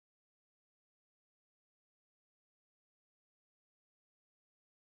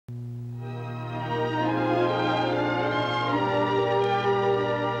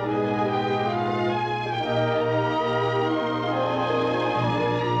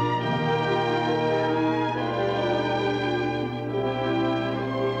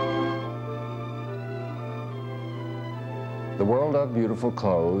world of beautiful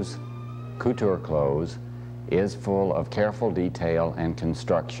clothes, couture clothes, is full of careful detail and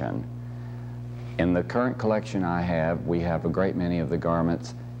construction. In the current collection I have, we have a great many of the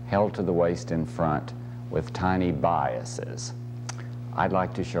garments held to the waist in front with tiny biases. I'd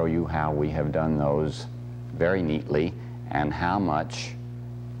like to show you how we have done those very neatly and how much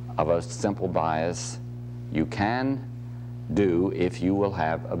of a simple bias you can do if you will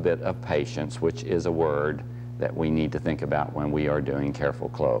have a bit of patience, which is a word that we need to think about when we are doing careful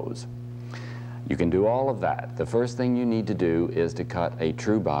clothes. You can do all of that. The first thing you need to do is to cut a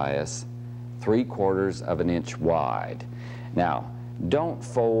true bias 3/4 of an inch wide. Now, don't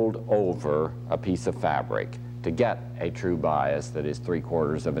fold over a piece of fabric to get a true bias that is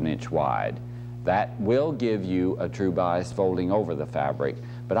 3/4 of an inch wide. That will give you a true bias folding over the fabric,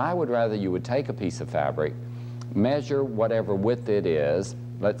 but I would rather you would take a piece of fabric, measure whatever width it is,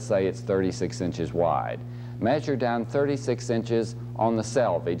 let's say it's 36 inches wide, measure down 36 inches on the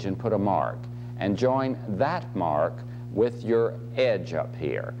selvage and put a mark, and join that mark with your edge up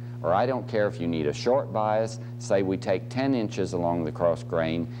here. Or I don't care if you need a short bias, say we take 10 inches along the cross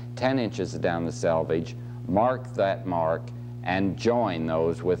grain, 10 inches down the selvage, mark that mark, and join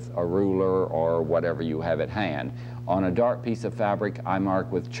those with a ruler or whatever you have at hand. On a dark piece of fabric, I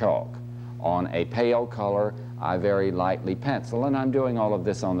mark with chalk. On a pale color, I very lightly pencil, and I'm doing all of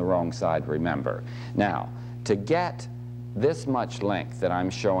this on the wrong side, remember. Now, to get this much length that I'm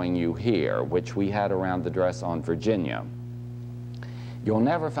showing you here, which we had around the dress on Virginia, you'll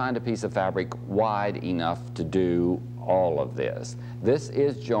never find a piece of fabric wide enough to do all of this. This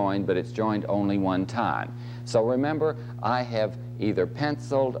is joined, but it's joined only one time. So remember, I have either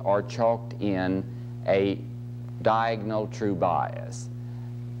penciled or chalked in a diagonal true bias.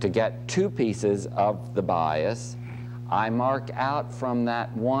 To get two pieces of the bias, I mark out from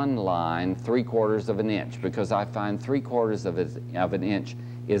that one line 3/4 of an inch, because I find 3/4 of an inch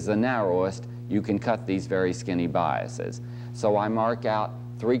is the narrowest you can cut these very skinny biases. So I mark out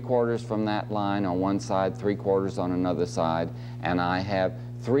 3/4 from that line on one side, 3/4 on another side, and I have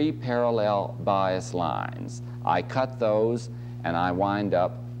 3 parallel bias lines. I cut those and I wind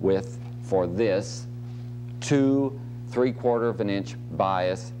up with, for this, 2 3/4 of an inch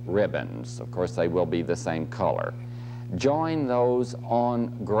bias ribbons. Of course, they will be the same color. Join those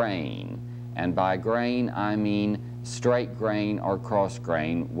on grain, and by grain I mean straight grain or cross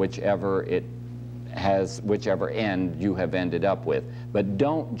grain, whichever end you have ended up with. But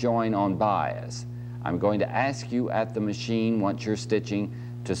don't join on bias. I'm going to ask you at the machine once you're stitching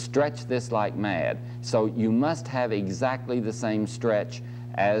to stretch this like mad. So you must have exactly the same stretch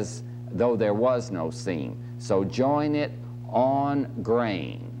as though there was no seam. So join it on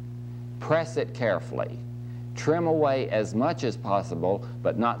grain. Press it carefully. Trim away as much as possible,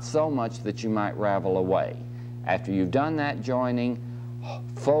 but not so much that you might ravel away. After you've done that joining,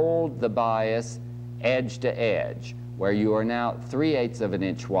 fold the bias edge to edge, where you are now 3/8 of an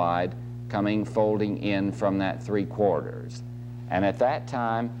inch wide, folding in from that 3/4. And at that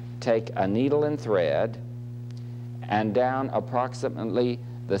time, take a needle and thread, and down approximately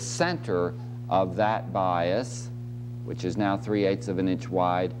the center of that bias, which is now 3/8 of an inch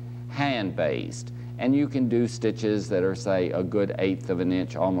wide, hand based. And you can do stitches that are, say, a good 1/8 of an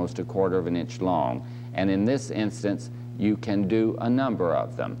inch, almost 1/4 of an inch long. And in this instance, you can do a number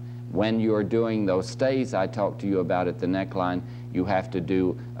of them. When you're doing those stays I talked to you about at the neckline, you have to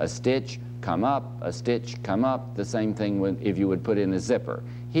do a stitch, come up, a stitch, come up, the same thing if you would put in a zipper.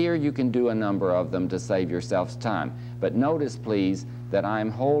 Here you can do a number of them to save yourself time. But notice, please, that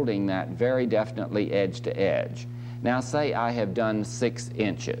I'm holding that very definitely edge to edge. Now, say I have done 6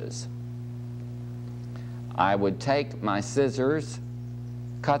 inches. I would take my scissors,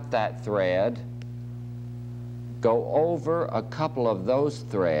 cut that thread, go over a couple of those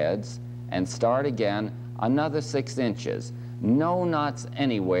threads, and start again another 6 inches. No knots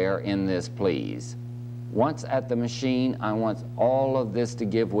anywhere in this, please. Once at the machine, I want all of this to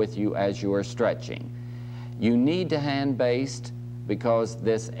give with you as you are stretching. You need to hand baste because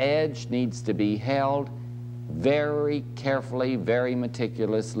this edge needs to be held very carefully, very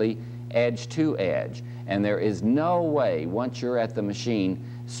meticulously, edge to edge. And there is no way, once you're at the machine,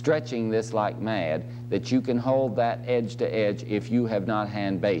 stretching this like mad, that you can hold that edge to edge if you have not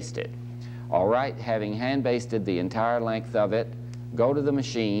hand basted. All right, having hand basted the entire length of it, go to the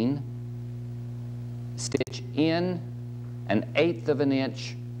machine, stitch in 1/8 of an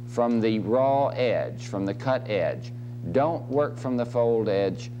inch from the raw edge, from the cut edge. Don't work from the fold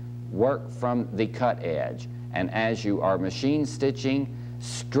edge, work from the cut edge. And as you are machine stitching,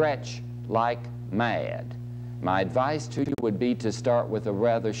 stretch like mad. My advice to you would be to start with a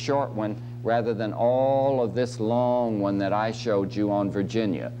rather short one rather than all of this long one that I showed you on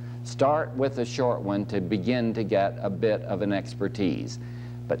Virginia. Start with a short one to begin to get a bit of an expertise.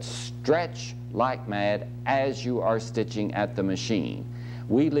 But stretch like mad as you are stitching at the machine.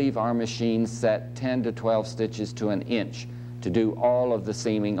 We leave our machine set 10 to 12 stitches to an inch to do all of the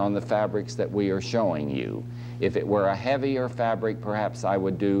seaming on the fabrics that we are showing you. If it were a heavier fabric, perhaps I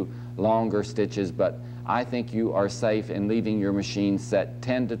would do longer stitches, but I think you are safe in leaving your machine set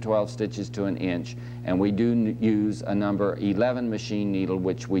 10 to 12 stitches to an inch, and we do use a number 11 machine needle,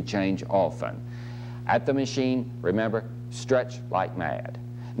 which we change often. At the machine, remember, stretch like mad.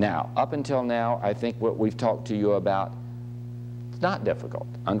 Now, up until now, I think what we've talked to you about, it's not difficult.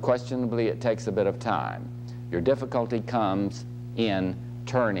 Unquestionably, it takes a bit of time. Your difficulty comes in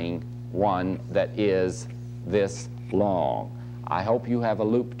turning one that is this long. I hope you have a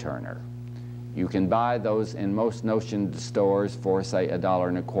loop turner. You can buy those in most notion stores for, say,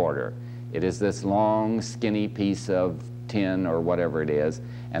 $1.25. It is this long, skinny piece of tin or whatever it is,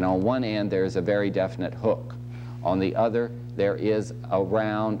 and on one end there's a very definite hook. On the other, there is a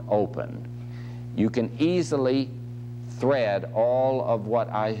round open. You can easily thread all of what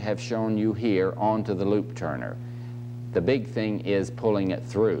I have shown you here onto the loop turner. The big thing is pulling it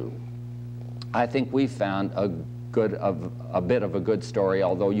through. I think we've found a bit of a good story,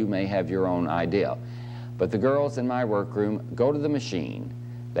 although you may have your own idea. But the girls in my workroom go to the machine.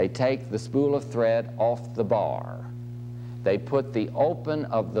 They take the spool of thread off the bar. They put the open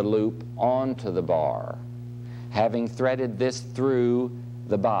of the loop onto the bar, having threaded this through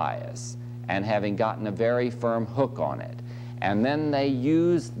the bias and having gotten a very firm hook on it. And then they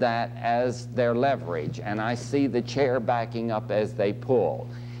use that as their leverage, and I see the chair backing up as they pull.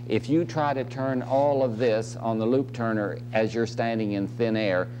 If you try to turn all of this on the loop turner as you're standing in thin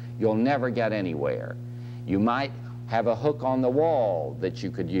air, you'll never get anywhere. You might have a hook on the wall that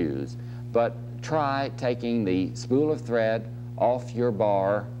you could use, but try taking the spool of thread off your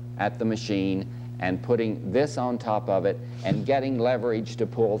bar at the machine and putting this on top of it and getting leverage to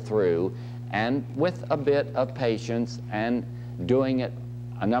pull through, and with a bit of patience and doing it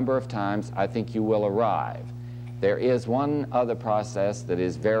a number of times, I think you will arrive. There is one other process that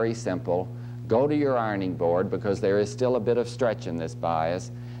is very simple. Go to your ironing board, because there is still a bit of stretch in this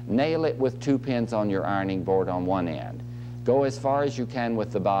bias. Nail it with 2 pins on your ironing board on one end. Go as far as you can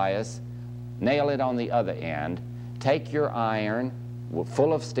with the bias, nail it on the other end, take your iron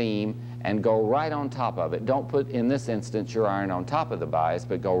full of steam and go right on top of it. Don't put, in this instance, your iron on top of the bias,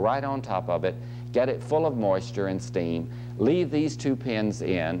 but go right on top of it, get it full of moisture and steam, leave these 2 pins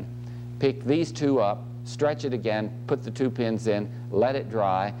in, pick these 2 up, stretch it again, put the 2 pins in, let it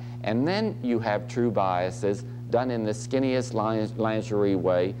dry, and then you have true biases done in the skinniest lingerie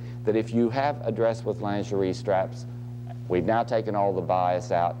way, that if you have a dress with lingerie straps, we've now taken all the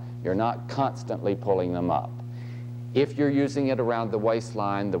bias out, you're not constantly pulling them up. If you're using it around the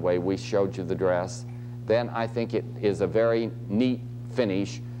waistline the way we showed you the dress, then I think it is a very neat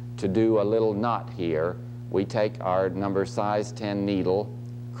finish to do a little knot here. We take our number size 10 needle,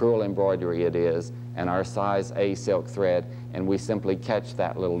 crewel embroidery it is, and our size A silk thread, and we simply catch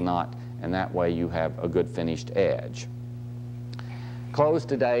that little knot, and that way you have a good finished edge. Clothes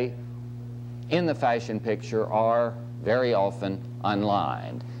today in the fashion picture are very often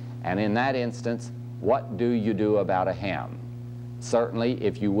unlined, and in that instance, what do you do about a hem? Certainly,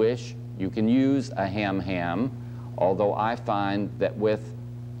 if you wish, you can use a hem, although I find that with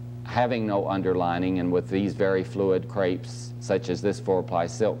having no underlining and with these very fluid crepes, such as this 4-ply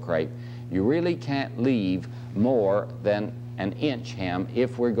silk crepe, you really can't leave more than an inch hem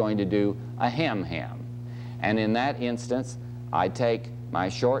if we're going to do a hem. And in that instance, I take my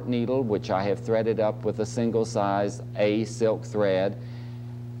short needle, which I have threaded up with a single size A silk thread,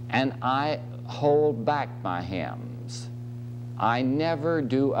 and I hold back my hems. I never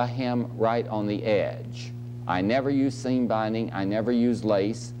do a hem right on the edge. I never use seam binding, I never use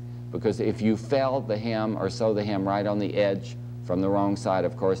lace, because if you fell the hem or sew the hem right on the edge from the wrong side,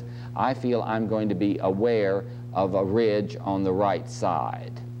 of course, I feel I'm going to be aware of a ridge on the right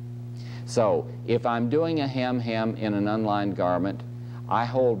side. So if I'm doing a hem in an unlined garment, I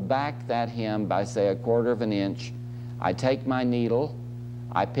hold back that hem by, say, 1/4 of an inch. I take my needle,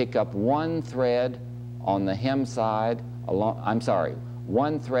 I pick up 1 thread on the hem side,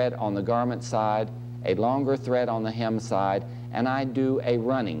 one thread on the garment side, a longer thread on the hem side, and I do a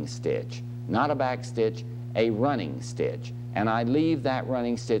running stitch, not a back stitch, a running stitch, and I leave that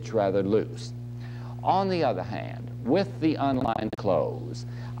running stitch rather loose. On the other hand, with the unlined clothes,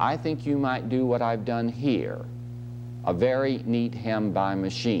 I think you might do what I've done here, a very neat hem by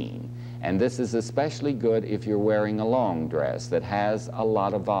machine. And this is especially good if you're wearing a long dress that has a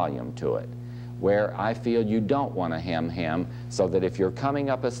lot of volume to it. where I feel you don't want to hem, so that if you're coming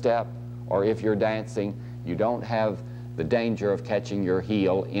up a step or if you're dancing, you don't have the danger of catching your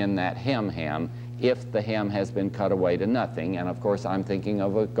heel in that hem if the hem has been cut away to nothing. And of course, I'm thinking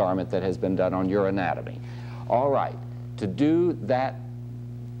of a garment that has been done on your anatomy. All right, to do that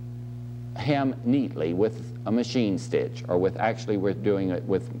hem neatly with a machine stitch, or actually we're doing it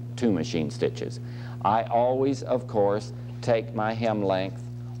with 2 machine stitches, I always, of course, take my hem length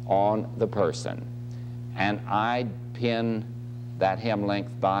on the person, and I pin that hem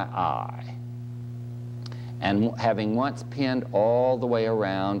length by eye. And having once pinned all the way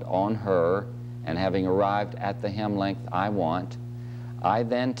around on her, and having arrived at the hem length I want, I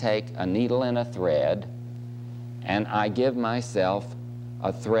then take a needle and a thread, and I give myself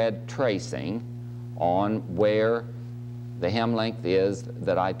a thread tracing on where the hem length is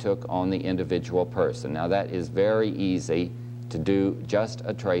that I took on the individual person. Now that is very easy to do, just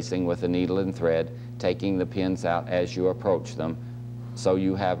a tracing with a needle and thread, taking the pins out as you approach them, so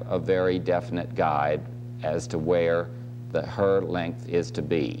you have a very definite guide as to where her length is to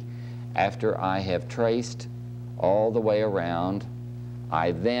be. After I have traced all the way around,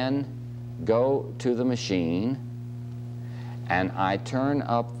 I then go to the machine and I turn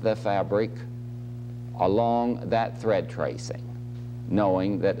up the fabric along that thread tracing,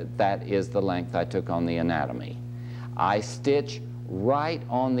 knowing that that is the length I took on the anatomy. I stitch right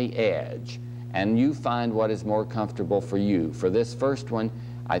on the edge, and you find what is more comfortable for you. For this first one,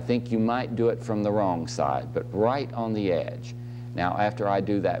 I think you might do it from the wrong side, but right on the edge. Now, after I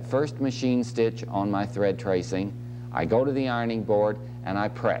do that first machine stitch on my thread tracing, I go to the ironing board and I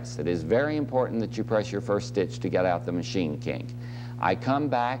press. It is very important that you press your first stitch to get out the machine kink. I come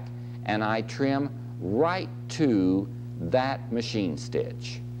back and I trim right to that machine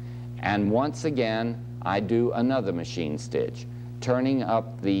stitch. And once again, I do another machine stitch, turning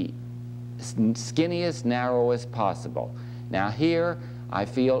up the skinniest, narrowest possible. Now here, I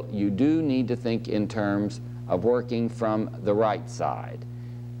feel you do need to think in terms of working from the right side.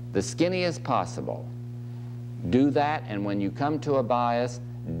 The skinniest possible. Do that, and when you come to a bias,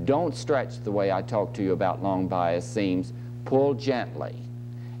 don't stretch the way I talked to you about long bias seams. Pull gently.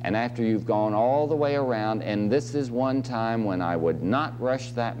 And after you've gone all the way around, and this is one time when I would not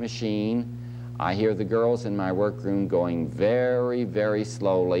rush that machine, I hear the girls in my workroom going very, very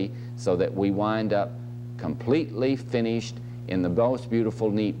slowly so that we wind up completely finished in the most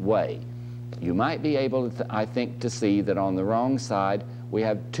beautiful, neat way. You might be able to, I think, to see that on the wrong side we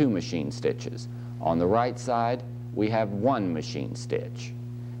have 2 machine stitches. On the right side we have 1 machine stitch.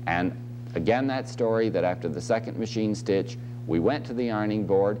 And again, that story that after the second machine stitch we went to the ironing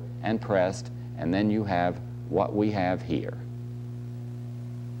board and pressed, and then you have what we have here.